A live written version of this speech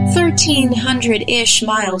1,300-ish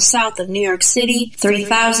miles south of New York City,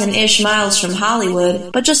 3,000-ish miles from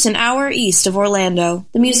Hollywood, but just an hour east of Orlando.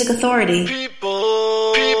 The Music Authority. People.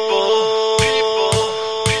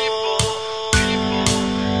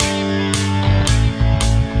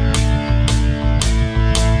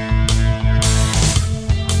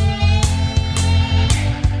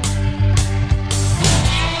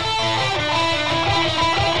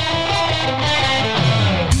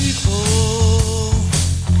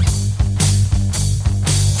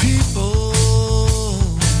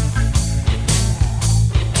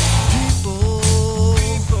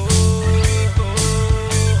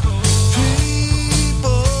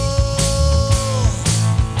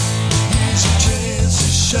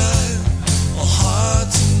 My heart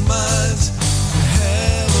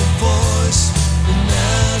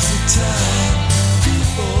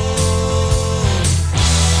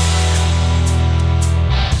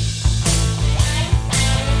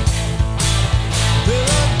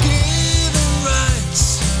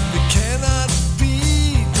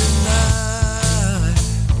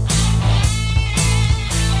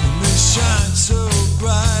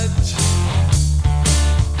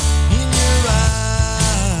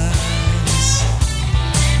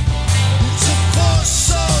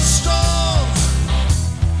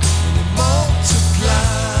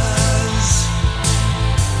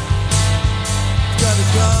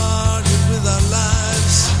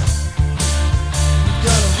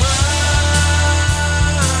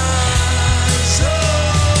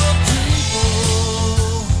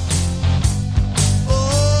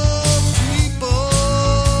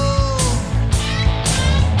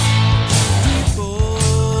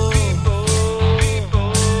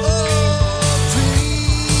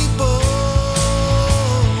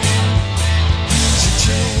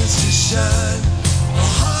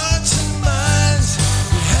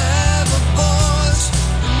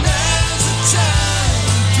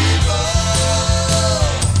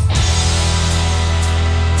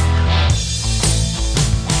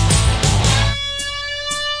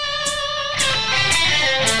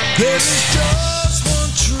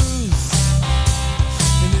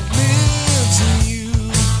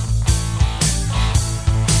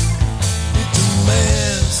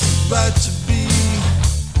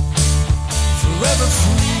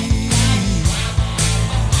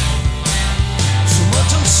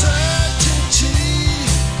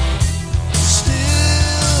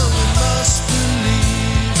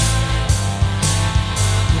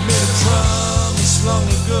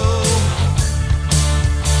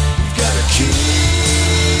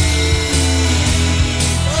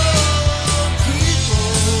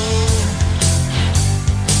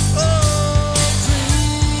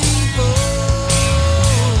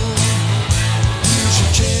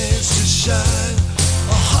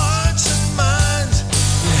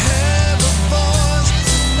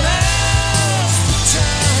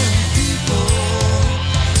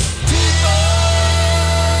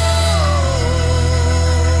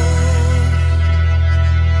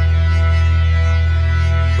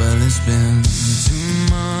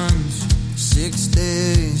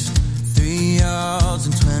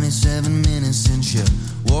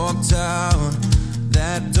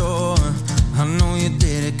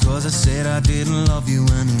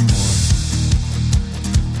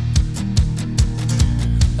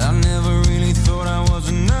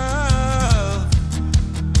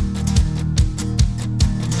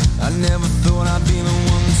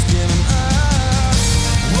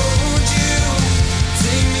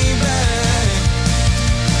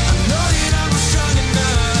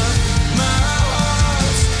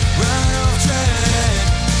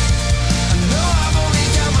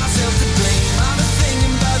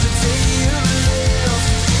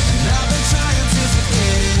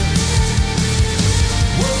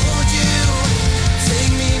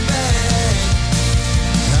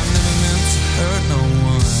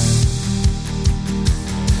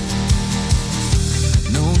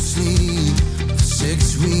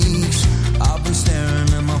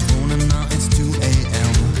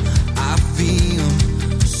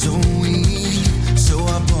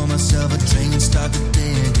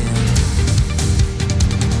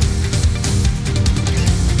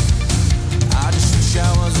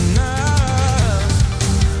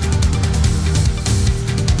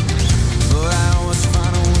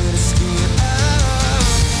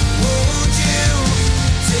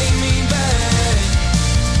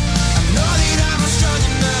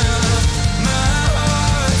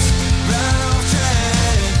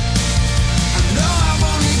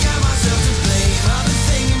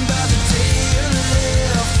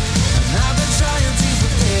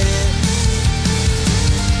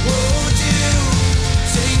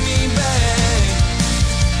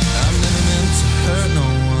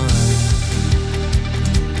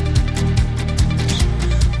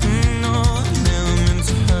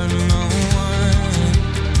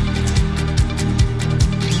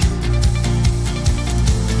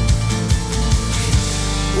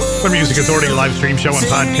For Music Authority live stream show and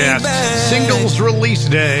podcast. Singles release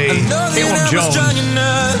day. Caleb Jones.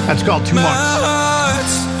 That's called 2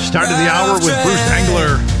 Months. Started the hour with Bruce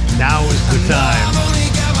Engler. Now is the time.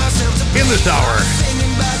 In this hour,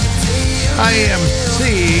 I am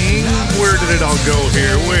seeing... Where did it all go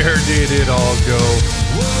here? Where did it all go?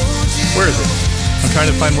 Where is it? I'm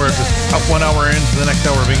trying to find where this up 1 hour ends and the next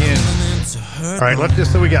hour begins. All right, let's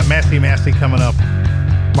just... So we got Massey coming up.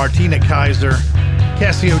 Martina Kaiser.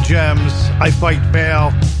 Casio Gems, I Fight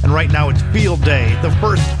Fail, and right now it's Field Day, the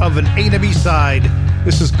first of an A to B side.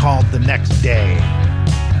 This is called The Next Day.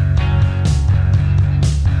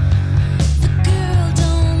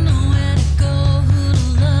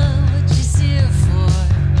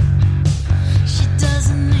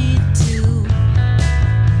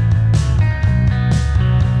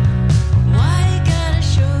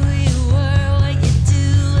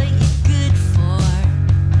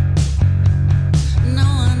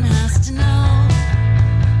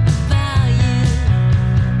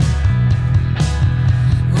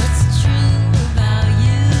 What's true about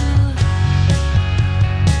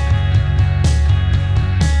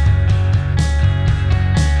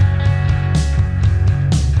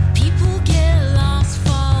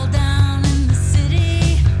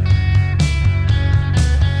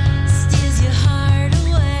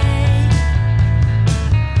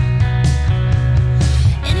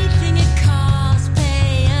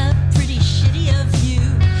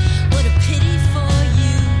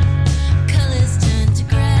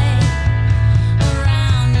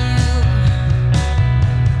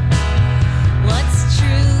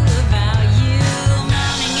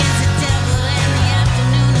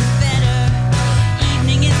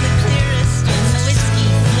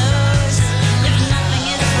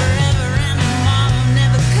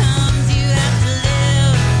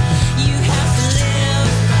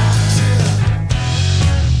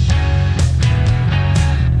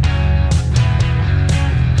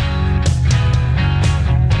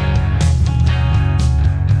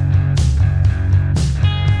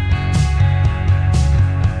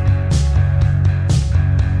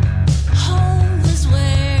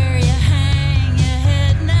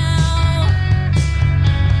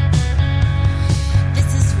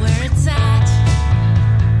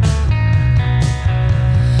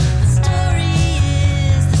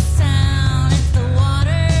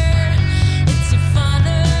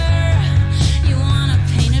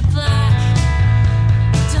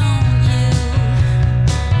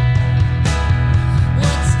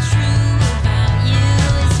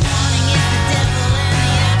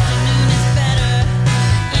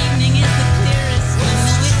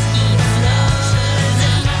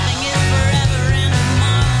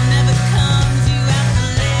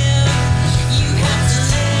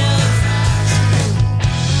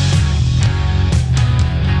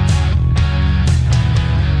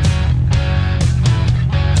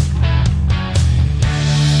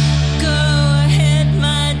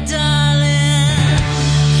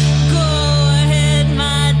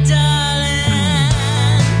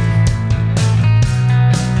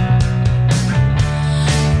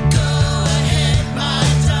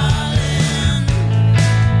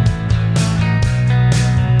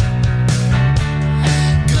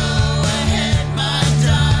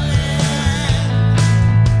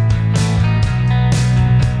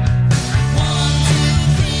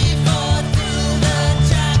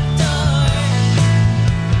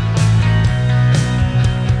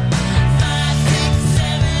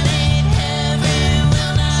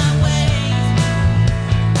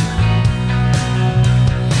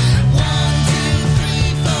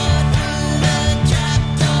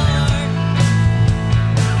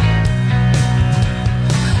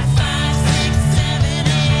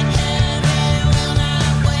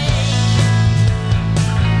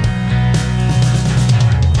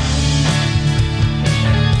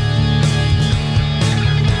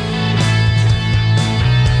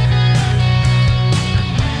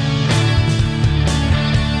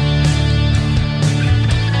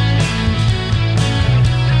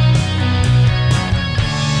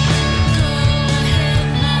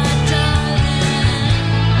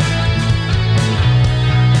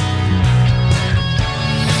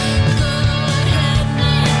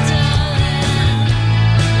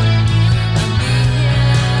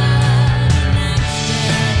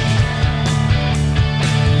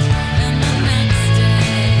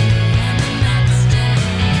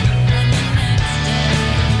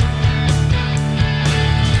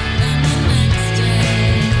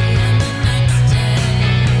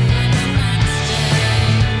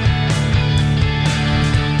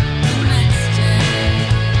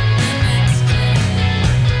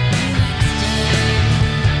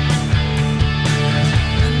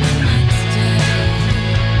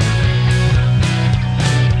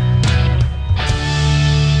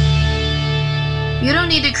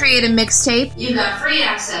create a mixtape, you've got free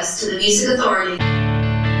access to the Music Authority.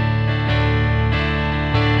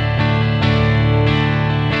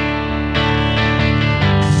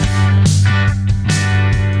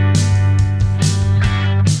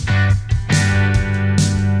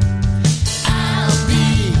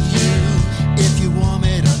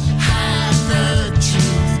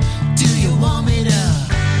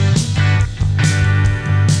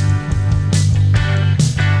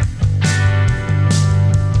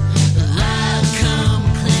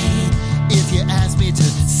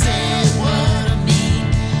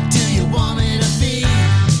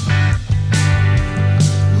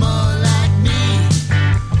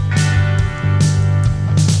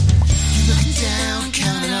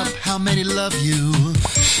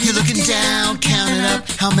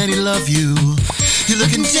 How many love you? You're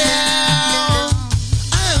looking down.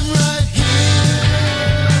 I'm right here.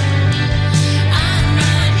 I'm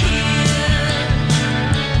right here.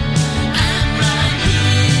 I'm right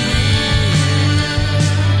here.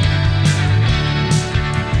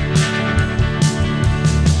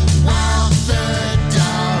 Walk the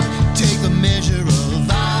dog. Take the measure of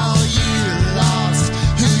all you lost.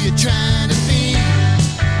 Who you trying to be?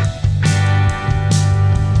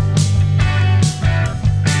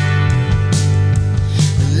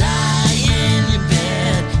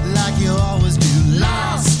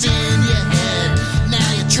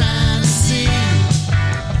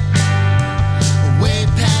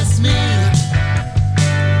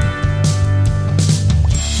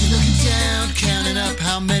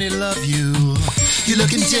 You're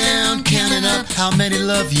looking down, counting up how many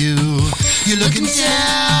love you. You're looking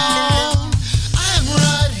down. I'm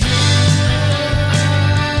right here.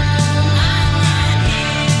 I'm right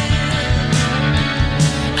here.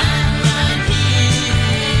 I'm right here.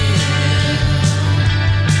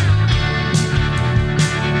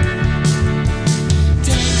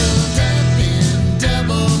 Tangled up in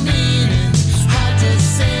double meanings. Hard to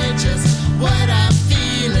say just what I'm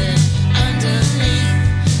feeling underneath.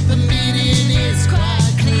 The meaning is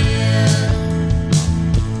quite clear.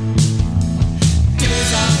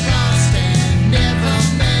 Days are lost and never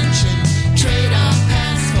mentioned. Trade our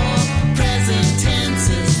past for present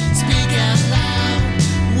tenses. Speak out loud,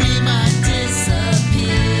 we might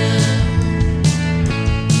disappear.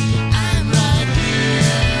 I'm right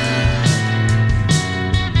here.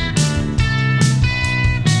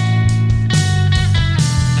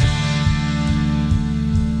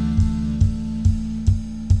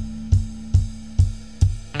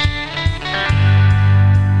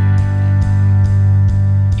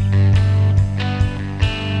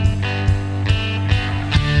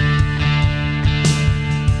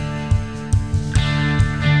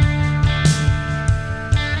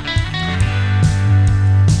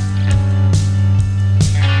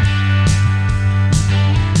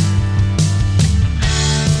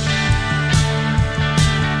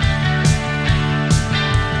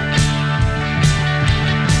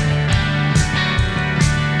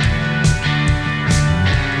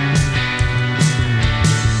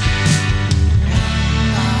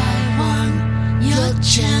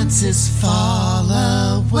 Chances fall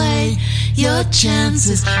away. Your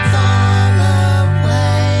chances fall away.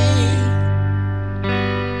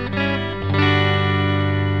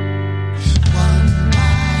 One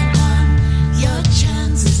by one, your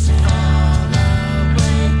chances fall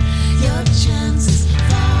away. Your chances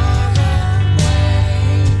fall away.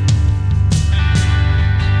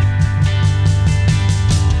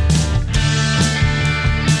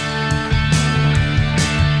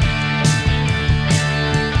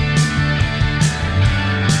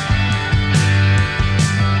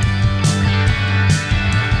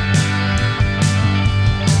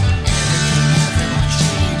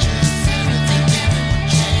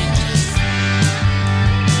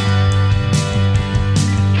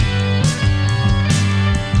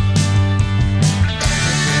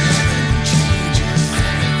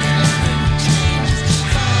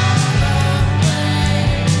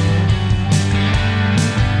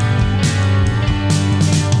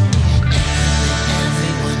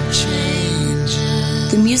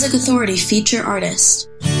 The Music Authority feature artist.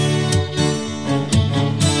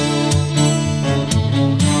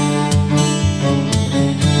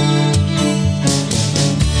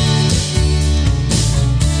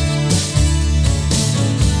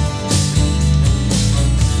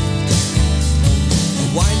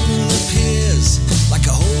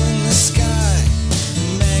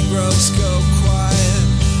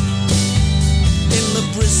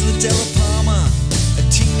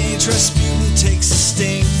 Rasputin takes a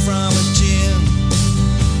sting from a gin.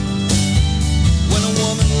 When a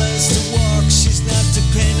woman learns to walk, she's not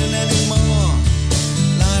dependent anymore.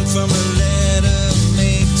 Line from a letter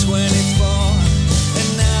May 24.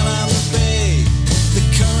 And out on the bay, the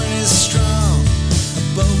current is strong. A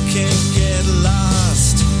boat can't get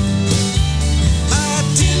lost. I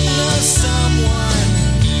didn't know someone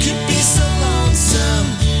could be so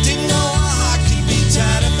lonesome. Didn't know a heart could be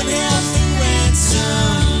tied up and held for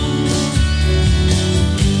ransom.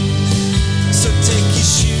 So take your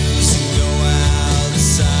shoes and go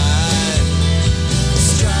outside.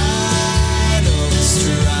 Stride over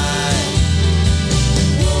stride.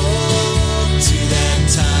 Walk to that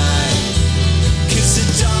tide. 'Cause the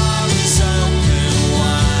door is open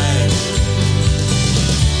wide.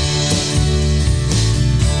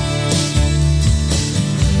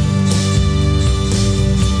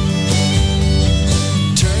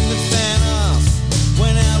 Turned the fan off,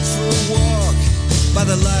 went out for a walk by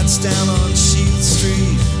the lights down on Shield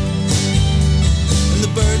Street. And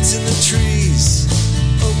the birds in the trees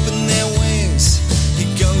open their wings. He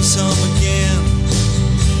goes home again.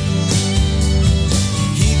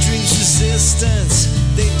 He dreams resistance,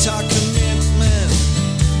 they talk commitment.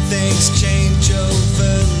 Things change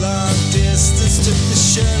over long distance. Took the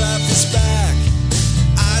shirt off his back,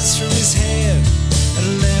 eyes from his head,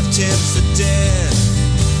 and left him for dead.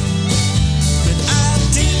 But I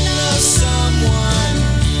didn't know someone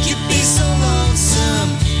could be so lonesome.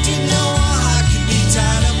 Didn't know a heart could be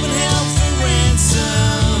tied up and held for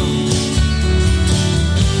ransom.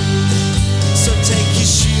 So take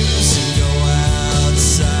your shoes and go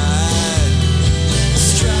outside.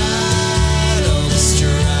 Stride over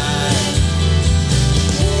stride.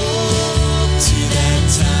 Walk to that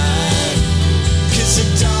tide. 'Cause the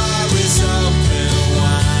door is open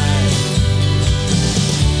wide.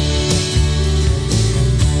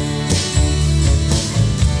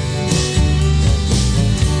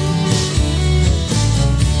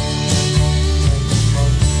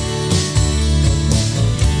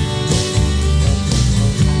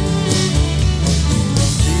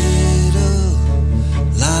 Little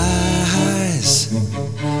lies,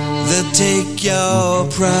 they'll take your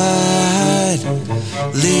pride.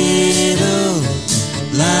 Little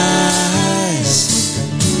lies,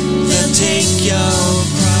 they'll take your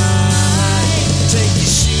pride. Take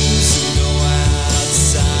your shoes and go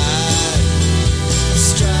outside.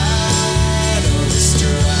 Stride over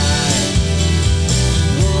stride.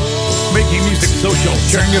 Making music social,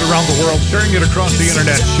 sharing it around the world, sharing it across the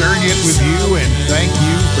internet, sharing it with you, and thank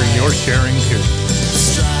you for your sharing too.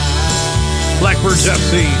 Blackbirds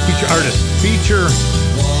FC, feature artist, feature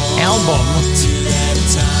album.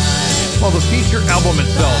 Well, the feature album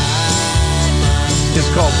itself is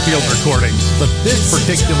called Field Recordings, but this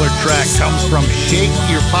particular track comes from Shake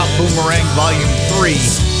Your Pop Boomerang Volume 3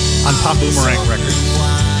 on Pop Boomerang Records.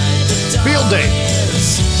 Field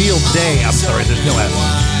Day, I'm sorry, there's no S.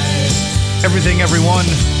 Everything, Everyone,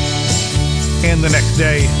 and The Next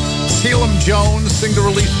Day. Caleb Jones, single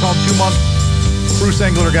release called 2 Months. Bruce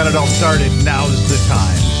Engler got it all started. Now's the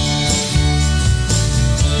time.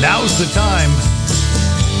 Now's the time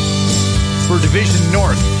for Division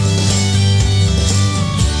North.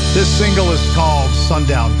 This single is called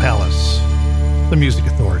Sundown Palace, The Music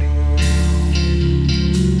Authority.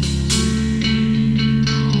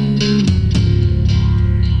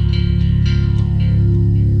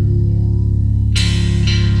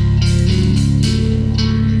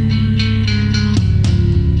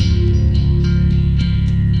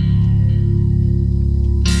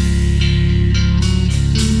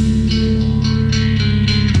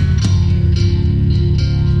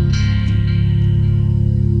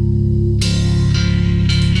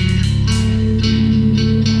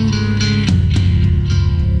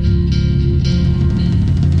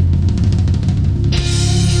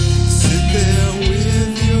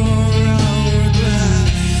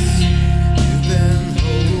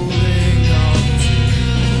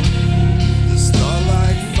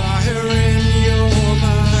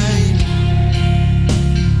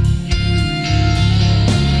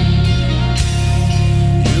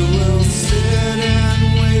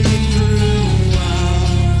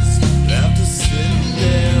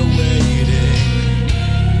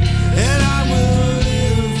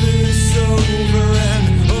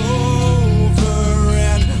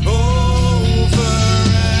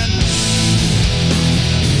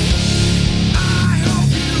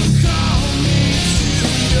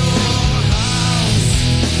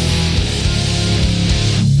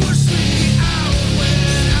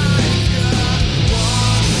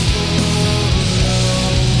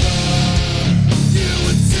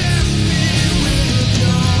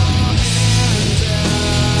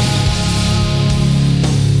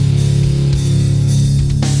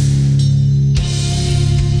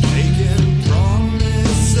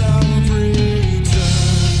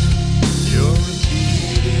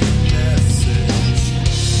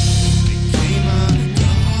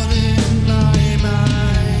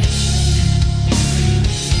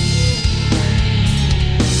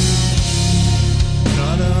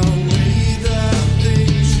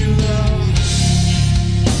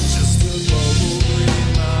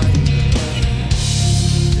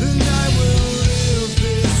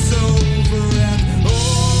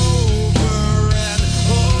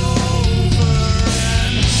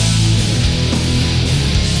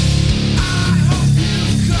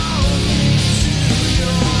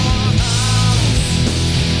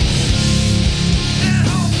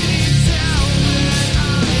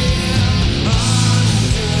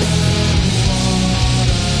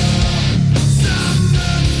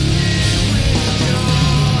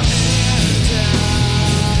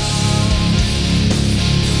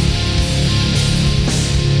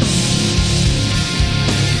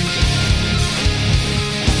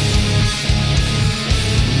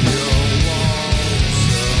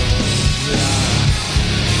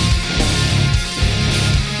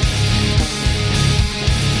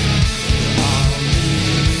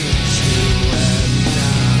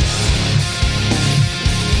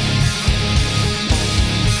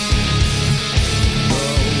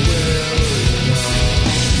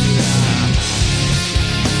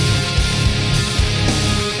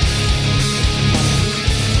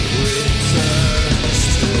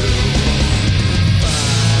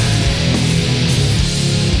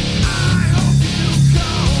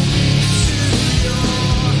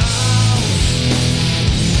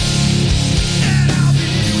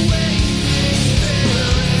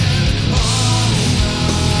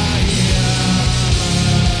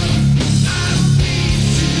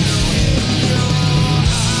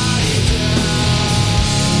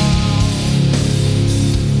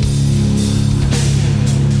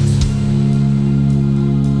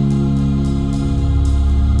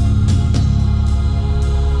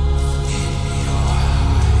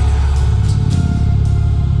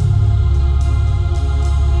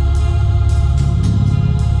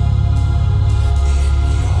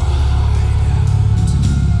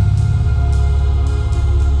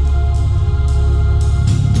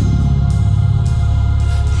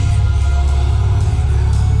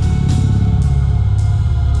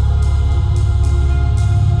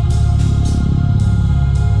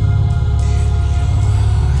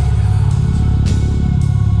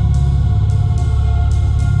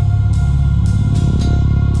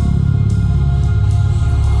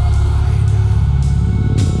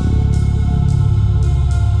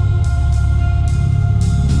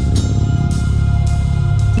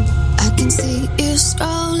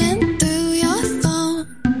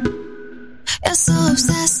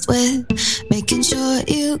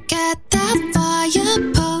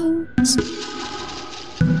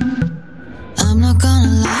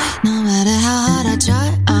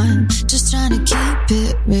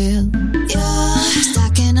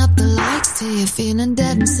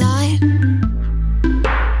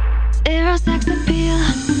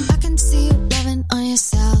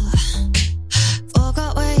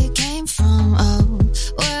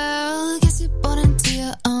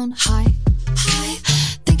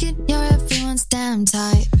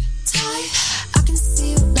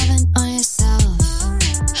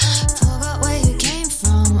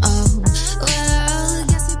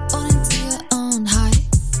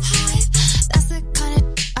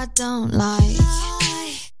 don't like.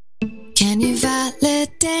 Can you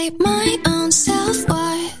validate my own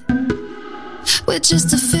self-worth with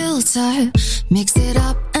just a filter? Mix it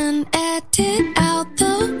up and edit out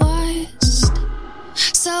the worst,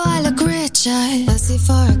 so I look richer. Let's see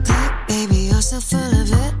for a click, baby, you're so full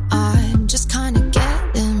of it. I'm just kinda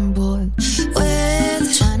getting bored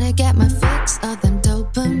with trying to get my fix of them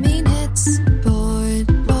dopamine hits. Bored.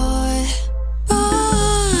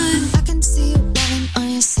 I can see you loving on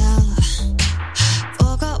yourself.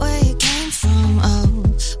 Forgot where you came from, oh,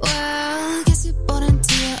 well, guess you bought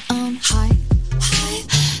into your own hype.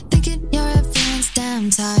 Thinking you're everyone's damn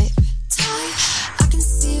type. I can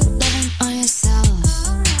see you loving on yourself.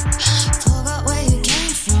 Forgot where you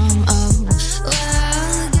came from, oh,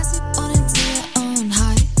 well, guess you bought into your own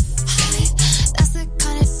hype. That's the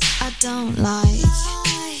kind of I don't like.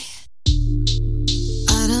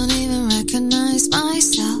 I don't even recognize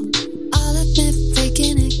myself. I'll admit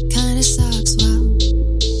faking it kinda sucks, well,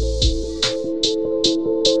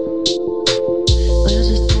 we'll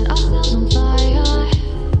just set ourselves on fire.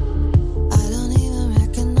 I don't even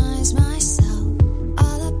recognize myself.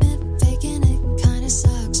 I'll admit faking it kinda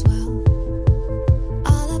sucks, well,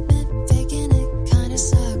 I'll admit faking it kinda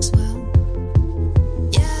sucks, well,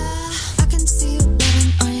 yeah, I can see you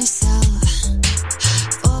living on yourself.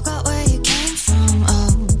 Forgot where you came from,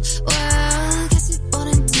 oh, well, guess you bought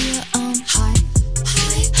into your own hype.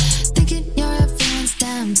 Thinking you're everyone's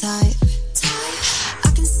damn type. I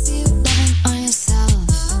can see you living on yourself.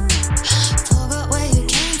 Forgot where you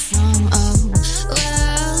came from, oh,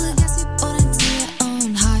 well, guess you bought into your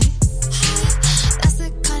own hype. That's the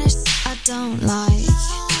kind of I don't like.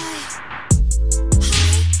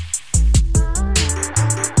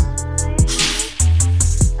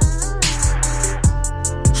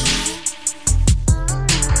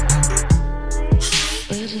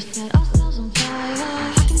 We'll just set ourselves on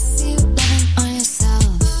fire. I can see you loving on yourself.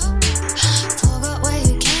 Forgot where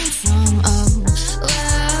you came from, oh,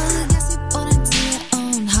 well, guess you bought into your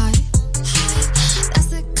own hype. That's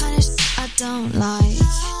the kind of I don't like.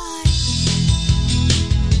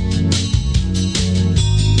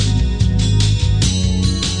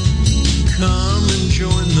 Come and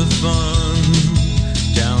join the fun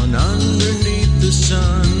down underneath the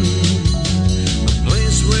sun. A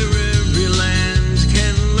place where every land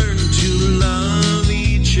can learn to love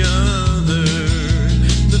each other.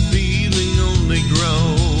 The feeling only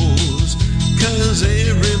grows, 'cause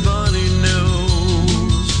everybody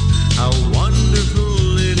knows how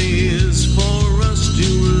wonderful it is for us to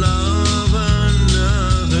love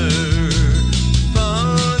another.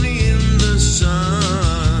 Party in the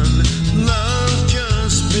sun, love's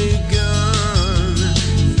just begun.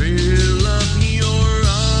 Fill up your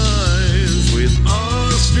eyes with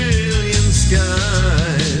Australian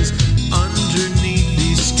skies. Underneath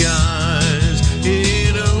these skies,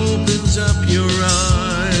 it opens up your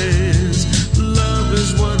eyes. Love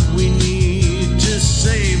is what we need to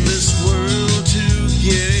save this world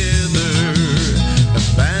together. A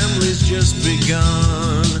family's just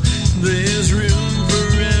begun. There's room for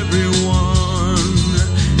everyone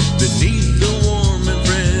beneath the warm and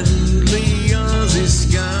friendly Aussie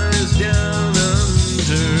skies down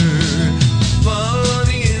under.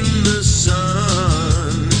 Party in the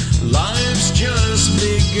sun, life's just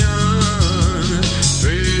begun.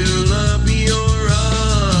 Fill up your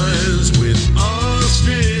eyes with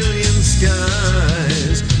Australian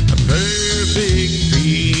skies. A perfect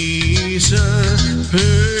peace, a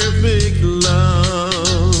perfect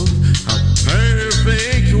love, a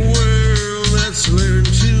perfect world that's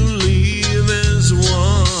learned to live as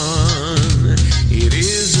one. It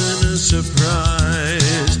isn't a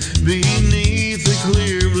surprise beneath the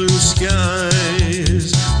clear blue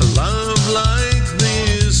skies. A love like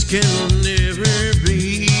this can never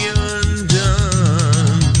be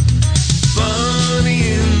undone. Party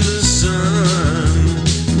in the sun,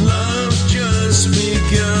 love's just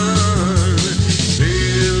begun.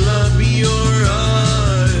 Fill up your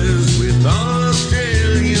eyes with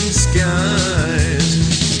Australian skies.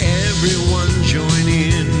 Everyone join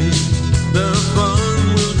in, the fun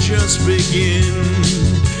will just begin.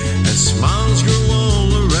 As smiles grow all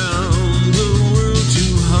around the world to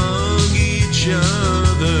hug each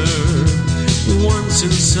other. Once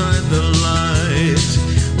inside the light,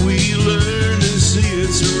 we learn to see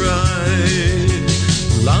it's right.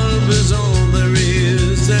 Love is all there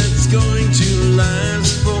is that's going to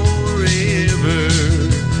last forever.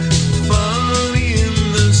 Party in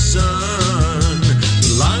the sun,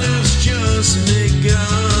 life's just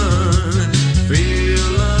begun.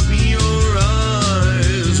 Fill up your eyes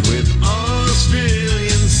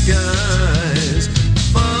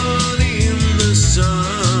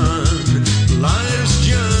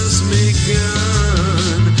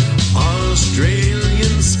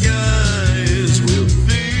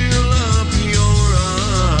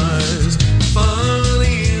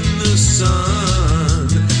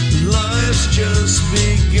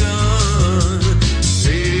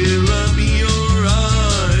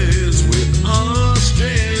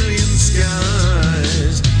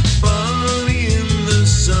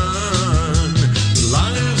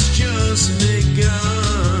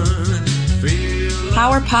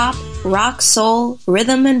More pop, rock, soul,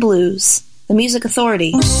 rhythm, and blues. The Music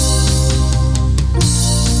Authority.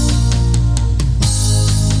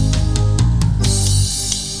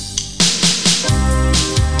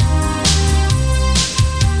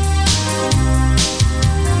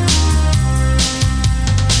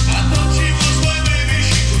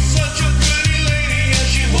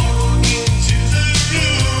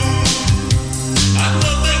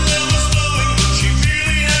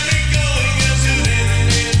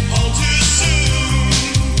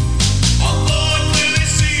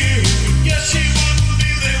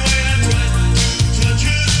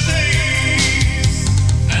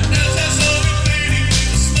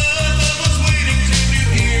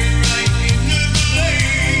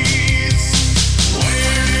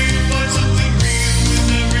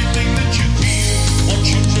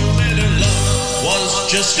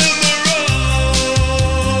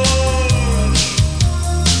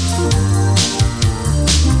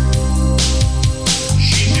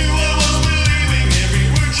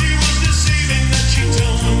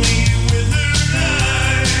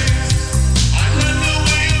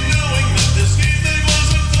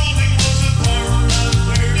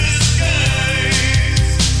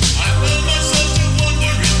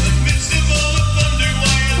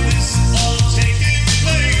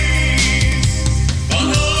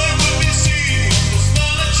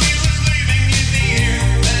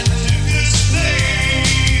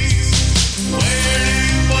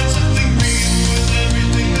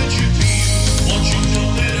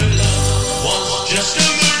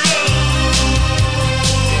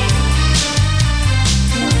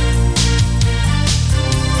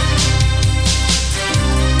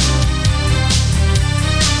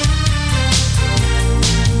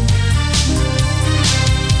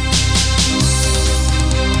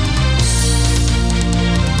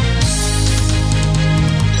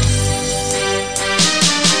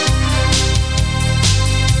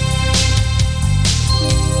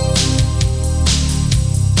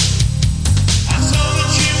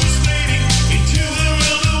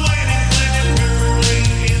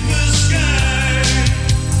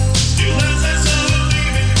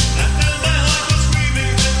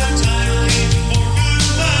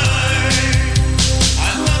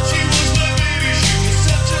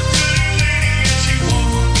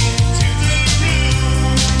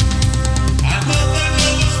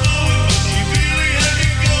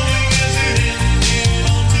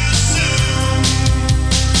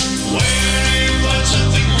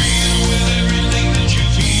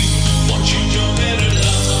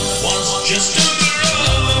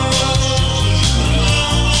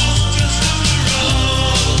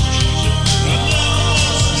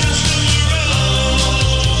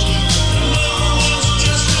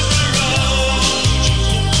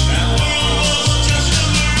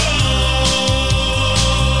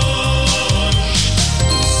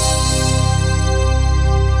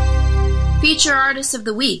 Feature Artist of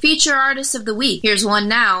the Week. Feature Artist of the Week. Here's one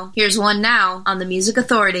now. Here's one now on the Music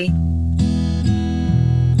Authority.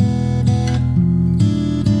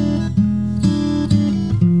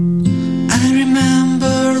 I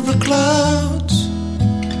remember the clouds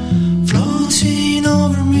floating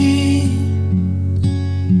over me,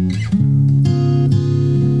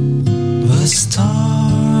 the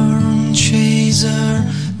storm chaser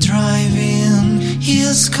driving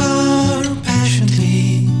his car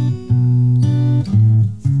passionately.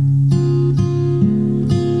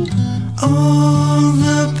 All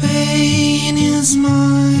the pain is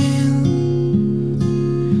mine.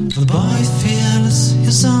 The boy feels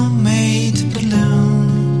his own made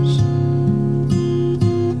balloons.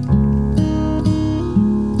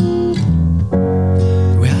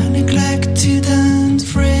 We are neglected and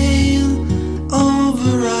frail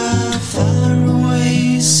over a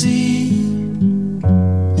faraway sea,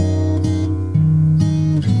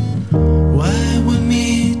 where we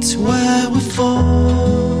meet, where we fall.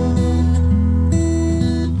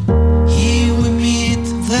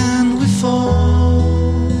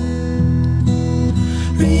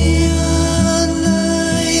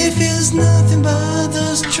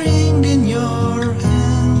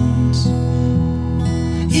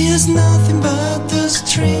 Is nothing but the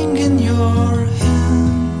string in your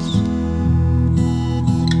hands.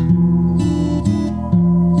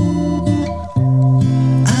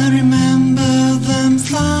 I remember them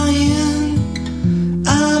flying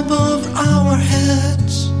above our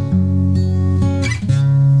heads.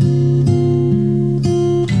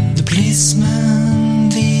 The policeman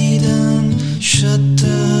didn't shut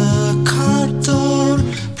the car door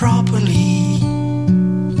properly.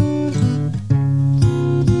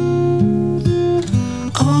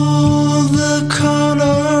 All the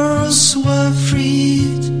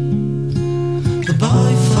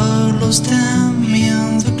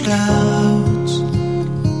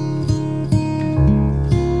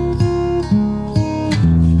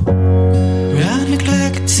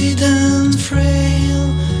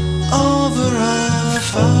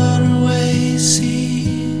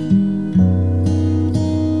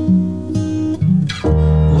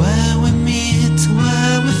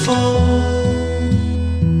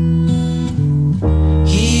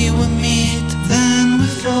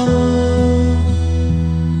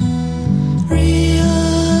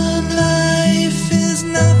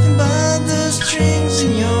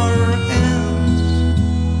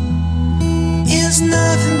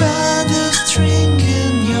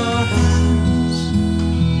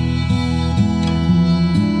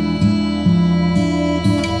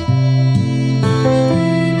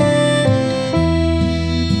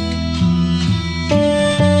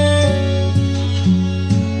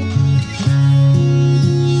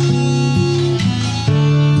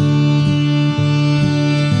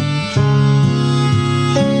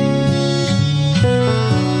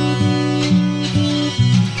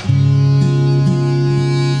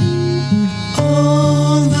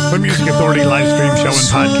Music Authority live stream show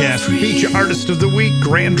and podcast. Feature artist of the week,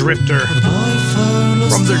 Grand Drifter.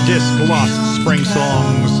 From their disc Lost Spring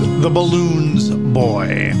Songs, The Balloons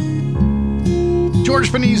Boy. George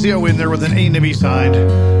Finizio in there with an A and a B side.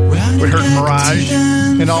 We heard Mirage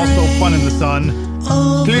and also Fun in the Sun.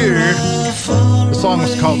 Fleur. The song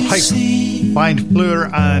was called Hype. Find Fleur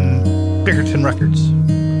on Bickerton Records.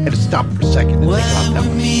 Had to stop for a second and think about that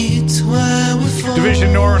one.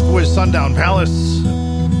 Division North was Sundown Palace.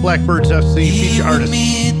 Blackbirds FC feature artist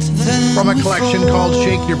from a collection called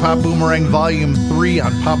Shake Your Pop Boomerang Volume 3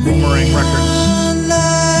 on Pop Boomerang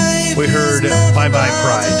Records. We heard Bye Bye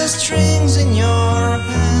Pride.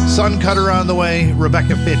 Sun Cutter on the way,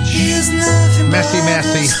 Rebecca Fitch, Messy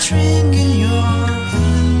Massey,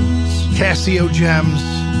 Casio Gems,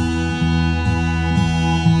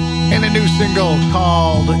 and a new single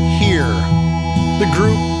called Here. The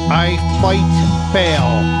group I Fight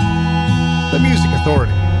Fail. The Music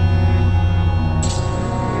Authority.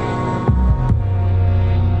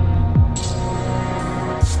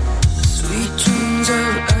 Sweet dreams of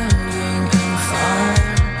ending in fire.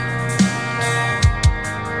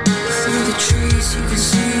 Through the trees you can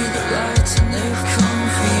see the lights, and they've come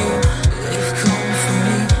for you, they've come for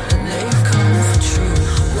me, and they've come for true.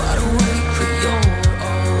 Wide awake but you're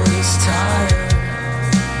always tired.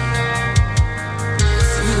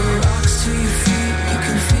 Through the rocks to your feet you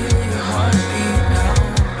can feel your heartbeat now,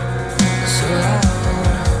 so loud.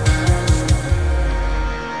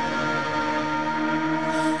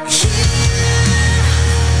 Here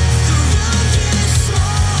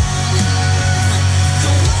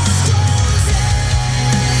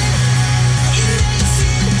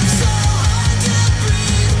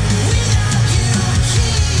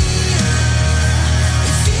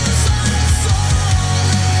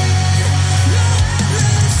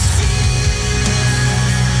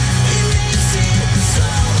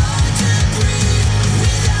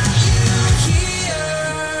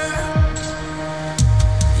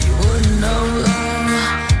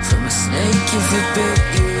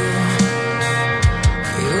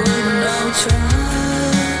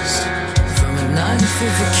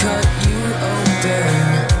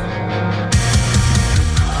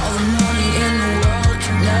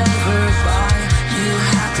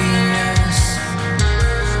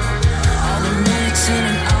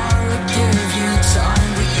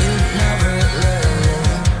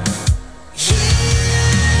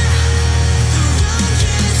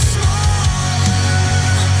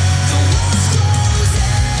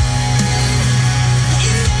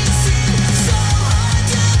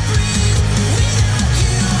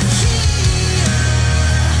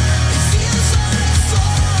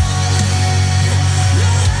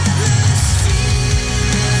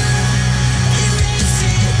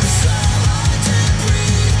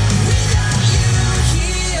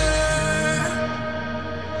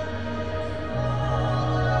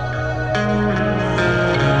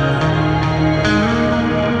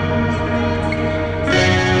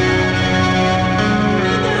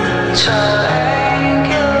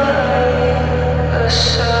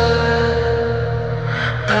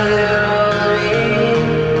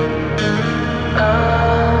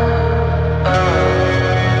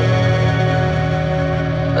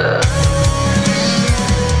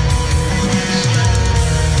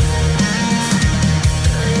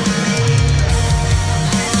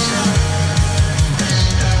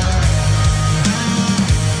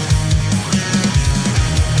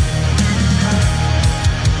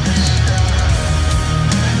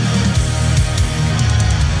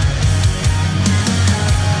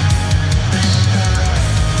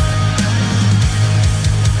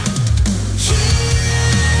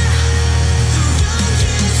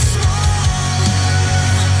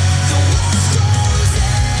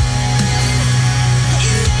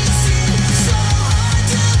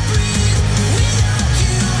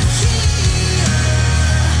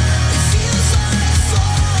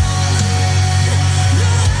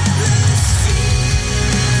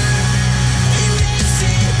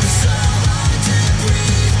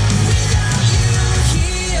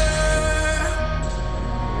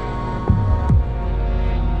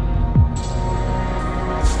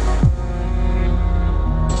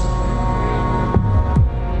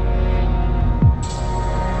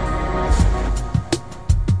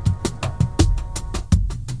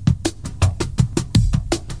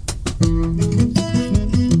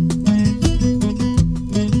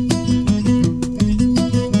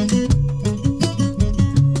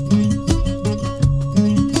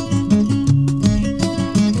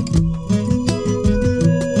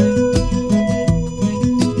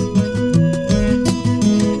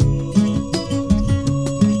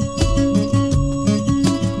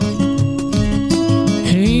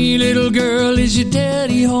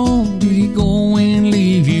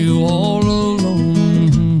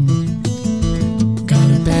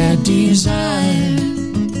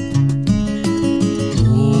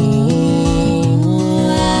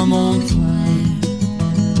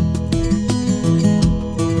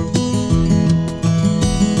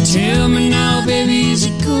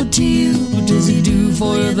good to you? Does he do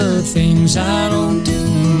for you the things I don't do?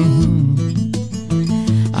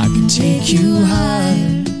 I can take you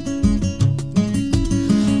higher.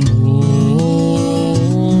 Oh,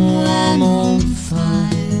 I'm on fire.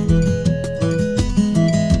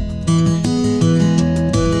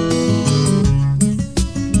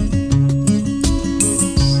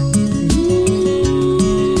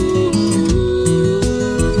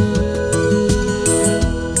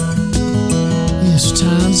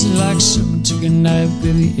 Like some took a knife,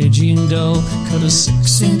 really edgy and dull, cut a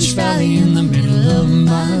 6-inch valley in the middle of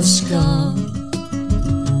my skull.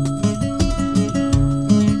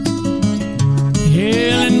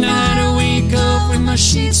 Yeah, at night I wake up with my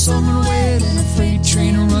sheets on wet and a freight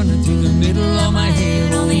train running through the middle of my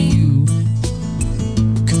head. Only you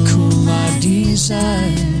could cool my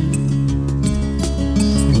desire.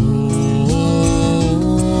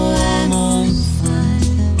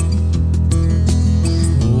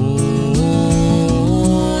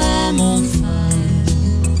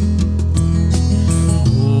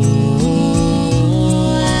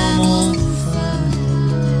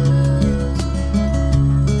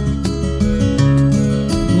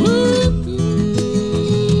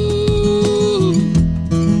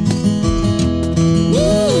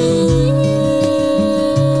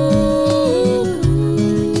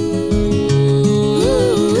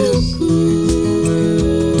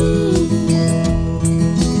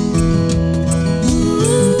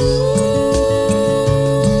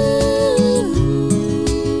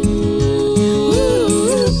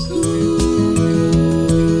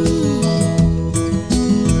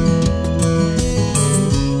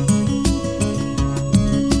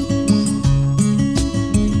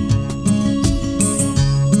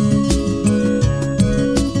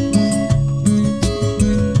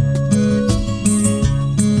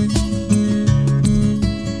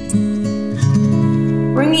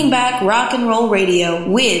 Back rock and roll radio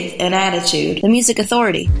with an attitude. The Music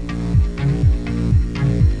Authority.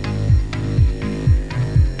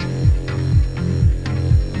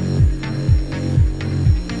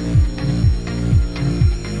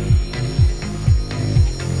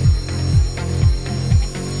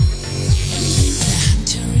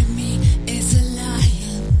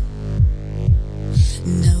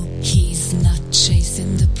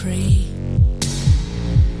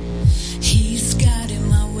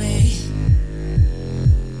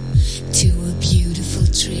 To a beautiful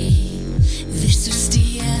tree.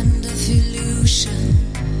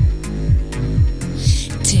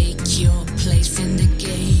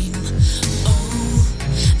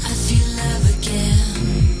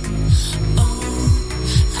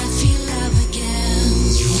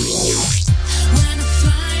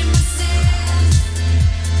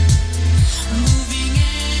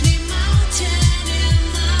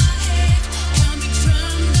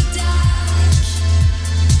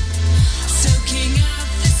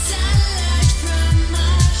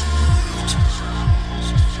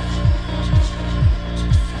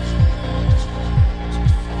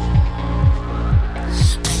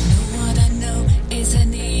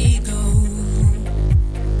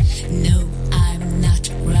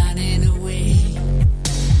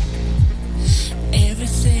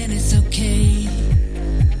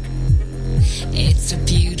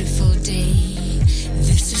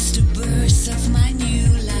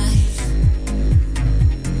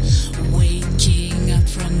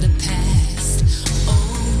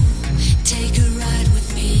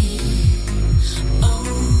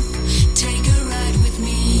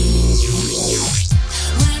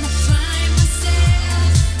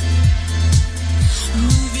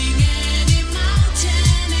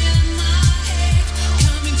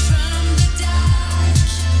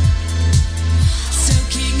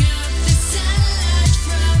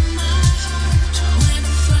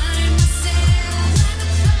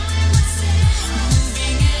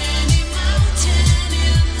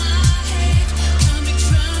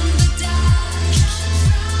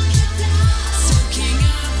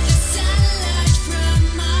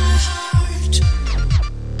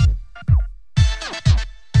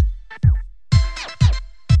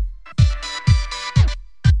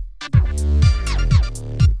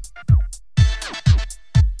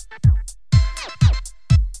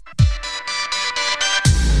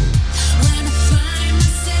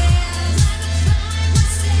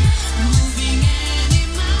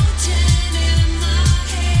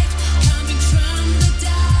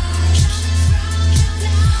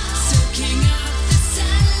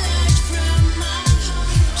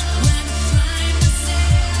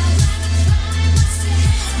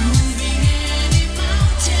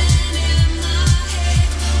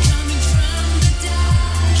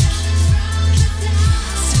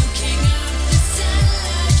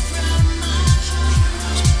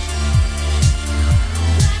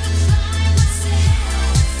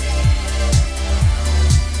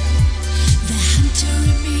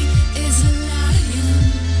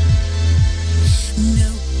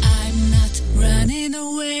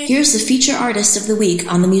 here's the feature artist of the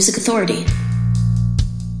week on the Music Authority.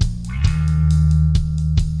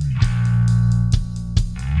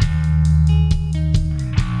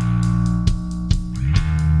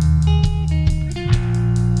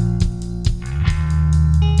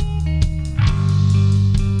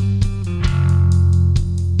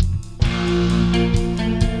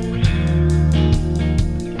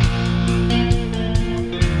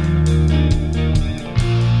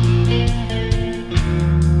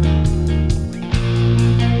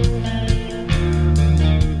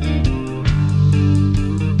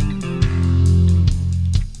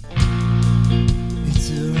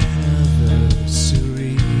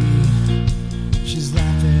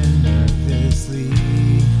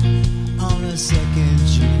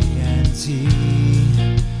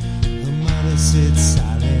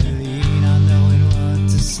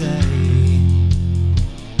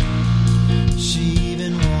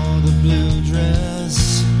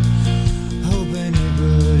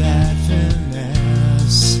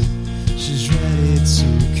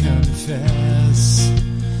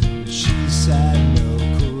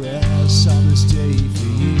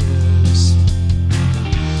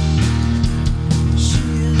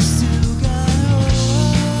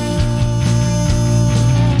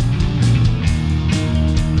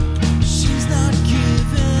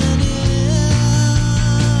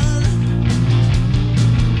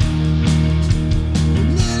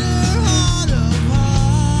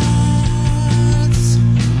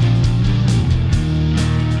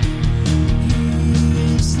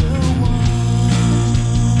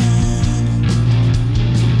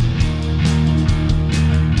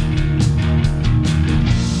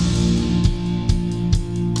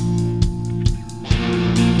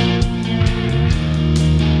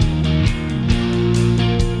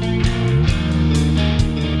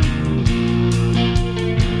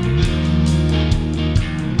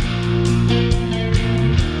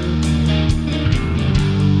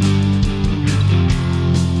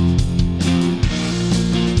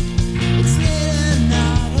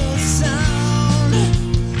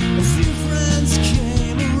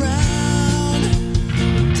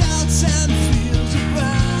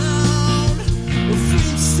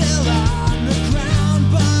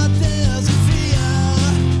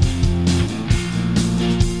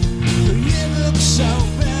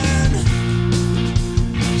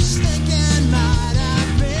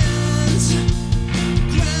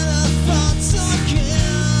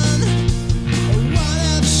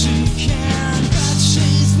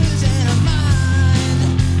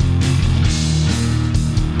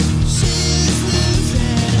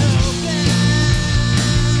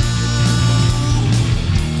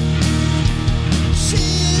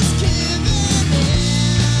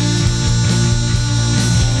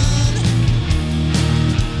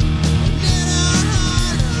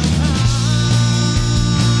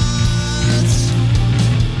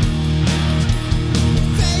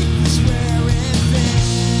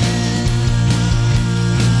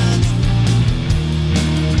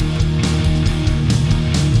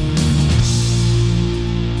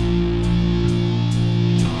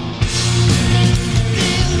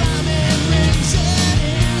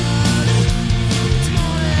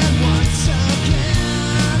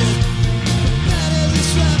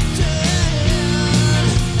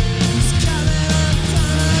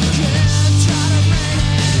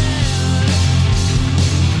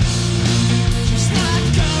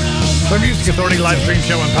 The Music Authority live stream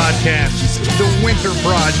show and podcast. The Winter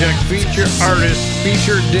Project, feature artist,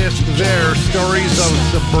 feature disc there, Stories of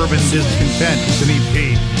Suburban Discontent. It's an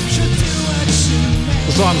EP.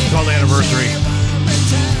 The song's called Anniversary.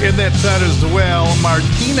 In that set as well,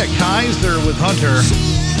 Martina Kaiser with Hunter,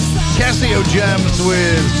 Casio Gems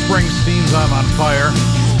with Springsteen's I'm on Fire,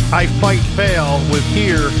 I Fight Fail with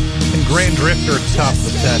Here, and Grand Drifter at the top of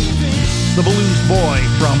the set. The Balloons Boy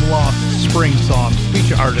from Lost Spring Songs,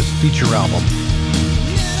 feature artist, feature album.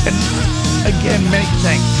 And again, many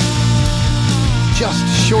thanks. Just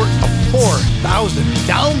short of 4,000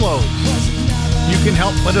 downloads. You can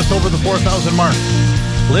help put us over the 4,000 mark.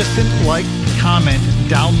 Listen, like, comment,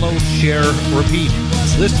 download, share, repeat.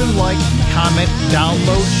 Listen, like, comment,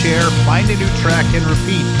 download, share, find a new track, and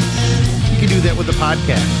repeat. You can do that with the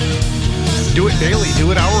podcast. Do it daily,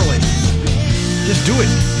 do it hourly. Just do it.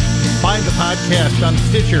 Find the podcast on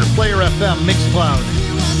Stitcher, Player FM, Mixcloud,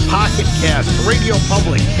 Pocket Cast, Radio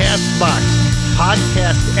Public, Castbox,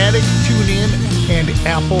 Podcast Addict, TuneIn, and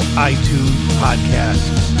Apple iTunes Podcasts.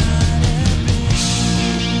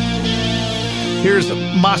 Here's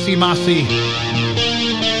Masi Masi.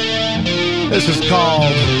 This is called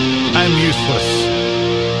I'm Useless.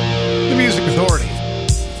 The Music Authority.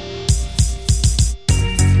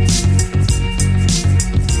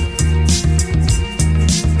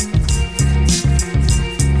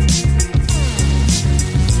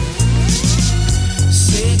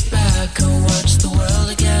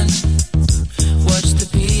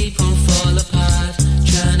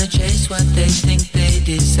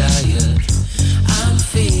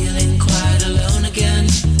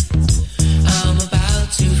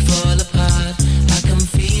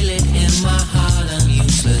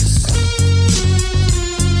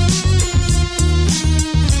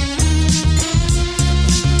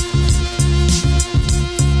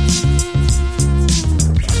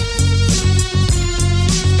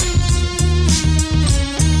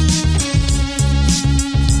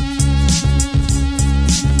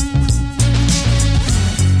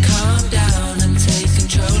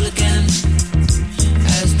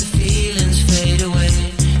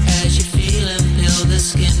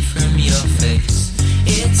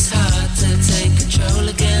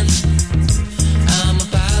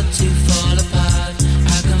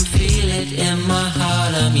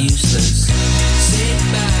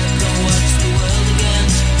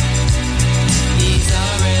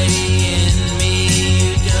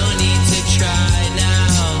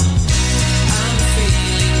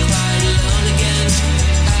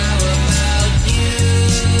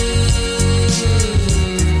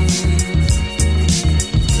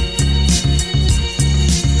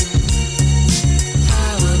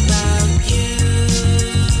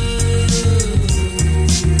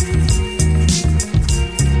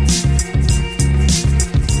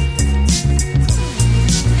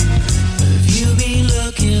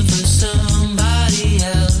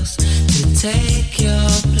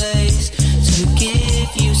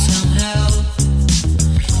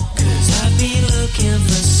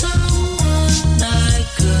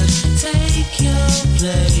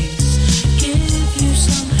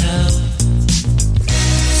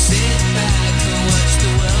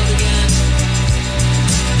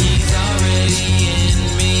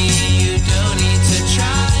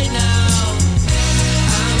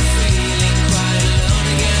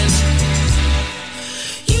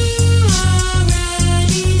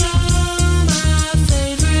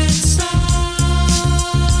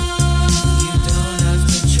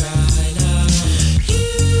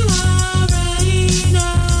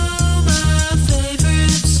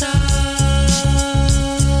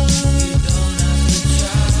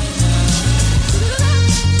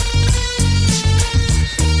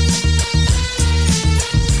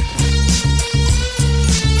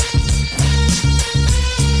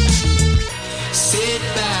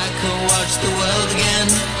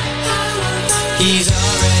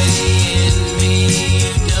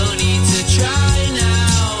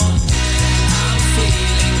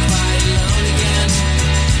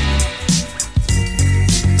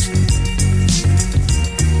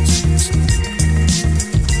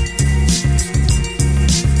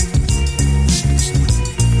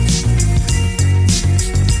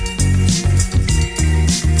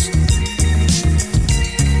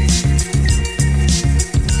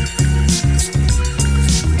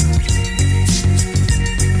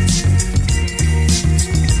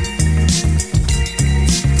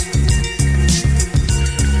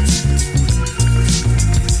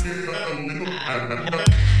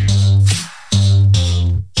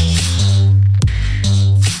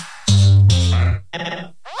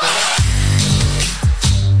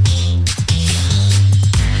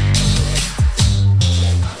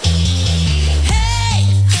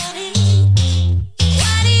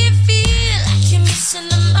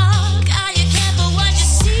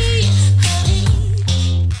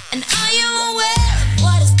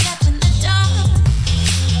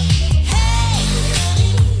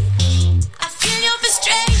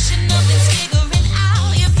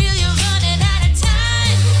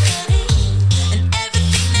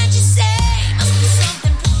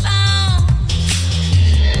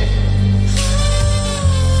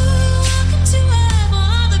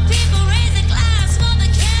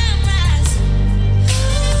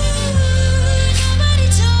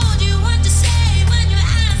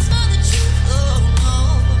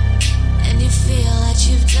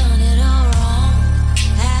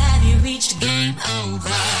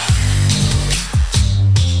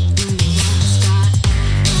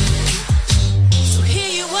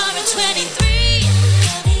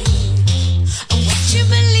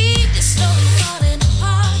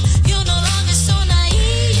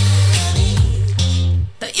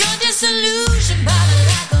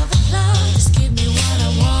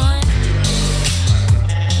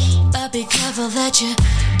 careful that you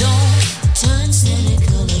don't turn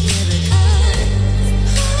cynical or lyrical.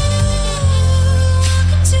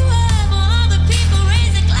 Welcome to where all the people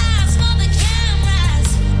raise a glass for the cameras.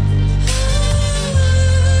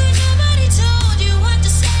 Nobody told you what to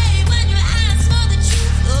say when you ask for the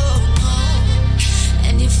truth. Oh,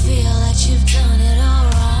 and you feel that you've done it all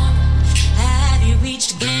wrong. Have you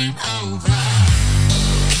reached game over?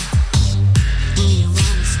 Do you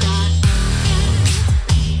wanna start?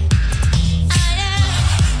 I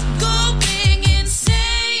am going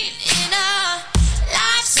insane in a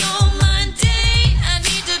life so mundane. I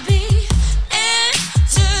need to be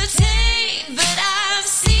entertained, but I've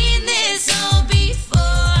seen this all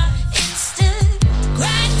before. Instant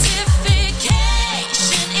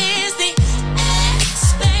gratification is the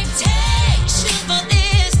expectation for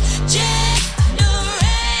this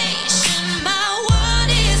generation. My world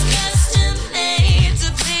is custom made to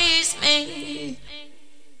please me.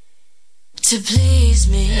 To please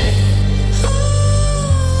me.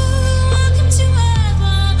 Welcome to Earth,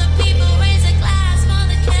 all the people raise a glass for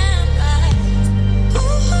the camera.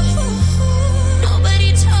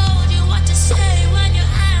 Nobody told you what to say when you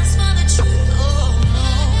ask for the truth. Oh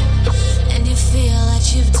no, and you feel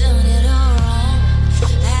that you've done it all wrong.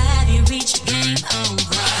 Have you reached game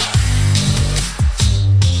over?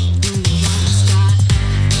 Do you wanna start?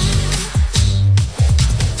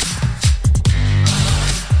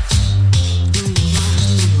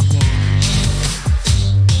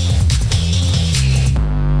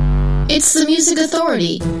 It's the Music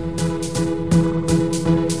Authority.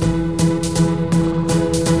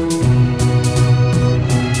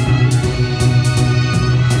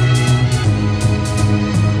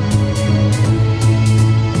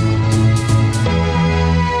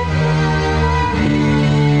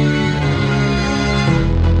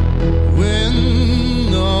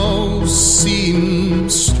 When all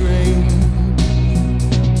seems strange,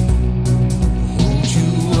 hold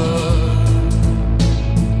you up,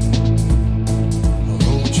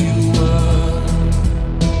 hold you up.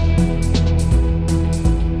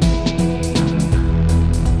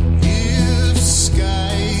 If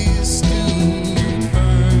skies do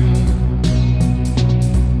burn,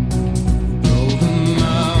 blow them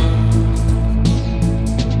out,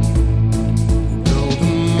 blow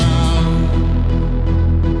them out.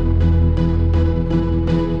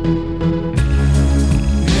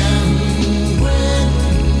 And when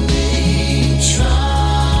they try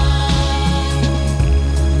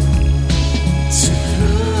to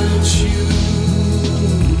hurt you,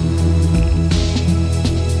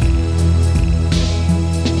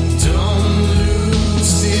 don't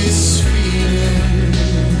lose this feeling.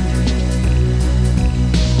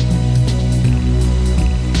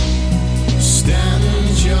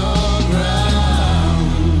 Stand your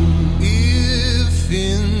ground. If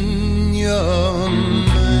in your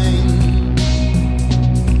mind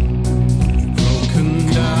you're broken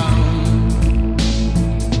down,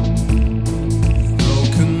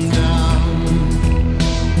 broken down.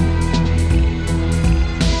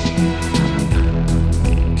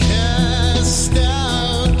 Cast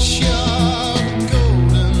out your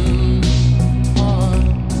golden heart,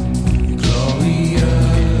 you're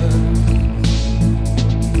glorious,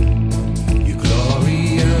 you're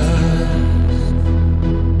glorious.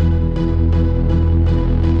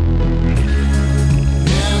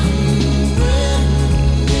 And when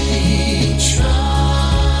they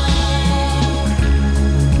try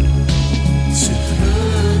to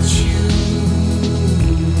hurt you,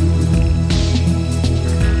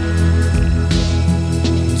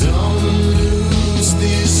 don't lose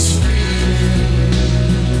this feeling.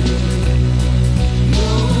 No,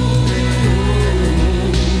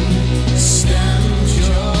 stand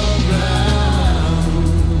your ground.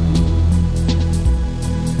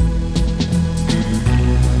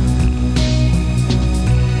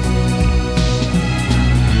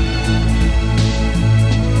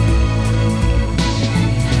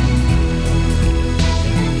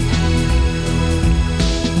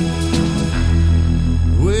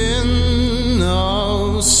 When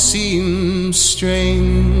all seems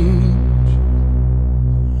strange,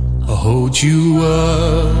 I'll hold you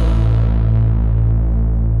up,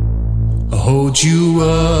 I'll hold you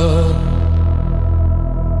up.